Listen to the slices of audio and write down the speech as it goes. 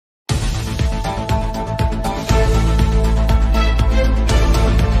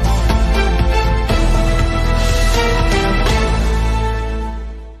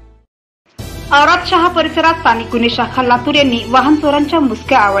औराद शहा परिसरात स्थानिक गुन्हे शाखा लातूर यांनी वाहन चोरांच्या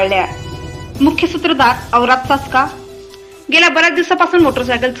मुसक्या आवळल्या। मुख्य सूत्रधार औरादचाच का? गेल्या बऱ्याच दिवसापासून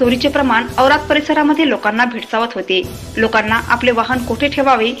मोटरसायकल चोरीचे प्रमाण औराद परिसरामध्ये लोकांना भेडसावत होते। लोकांना आपले वाहन कुठे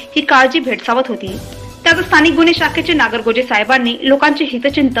ठेवावे ही काळजी भेडसावत होती। त्यात स्थानिक गुन्हे शाखेचे नागरगोजे साहेबांनी लोकांचे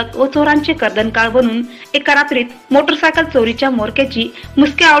हितचिंतक व चोरांचे कर्दनकाळ बनून एका रात्रीत मोटरसायकल चोरीच्या मोरक्याची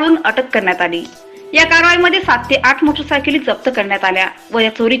मुसक्या आवळून अटक करण्यात आली। या कारवाईमध्ये 7 ते 8 मोटरसायकली जप्त करण्यात आल्या व या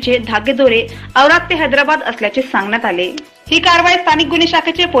चोरीचे धागेदोरे औराद ते हैदराबाद असल्याचे सांगण्यात आले। ही कारवाई स्थानिक गुन्हे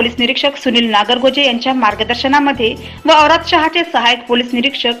शाखेचे पोलीस निरीक्षक सुनील नागरगोजे यांच्या मार्गदर्शनामध्ये व औराद शहाचे सहाय्यक पोलीस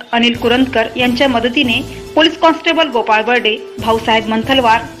निरीक्षक अनिल कुरंदकर यांच्या मदतीने पोलीस कॉन्स्टेबल गोपाळ बर्डे, भाऊसाहेब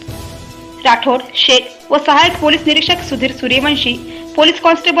मंथलवार, राठोड शेख व सहाय्यक पोलीस निरीक्षक सुधीर सूर्यवंशी, पोलीस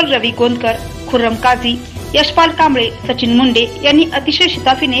कॉन्स्टेबल रवी गोंदकर, खुर्रम काझी, यशपाल कांबळे, सचिन मुंडे यांनी अतिशय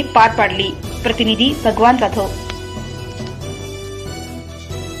शिताफीने पार पाडली। प्रतिनिधी भगवान जाधव।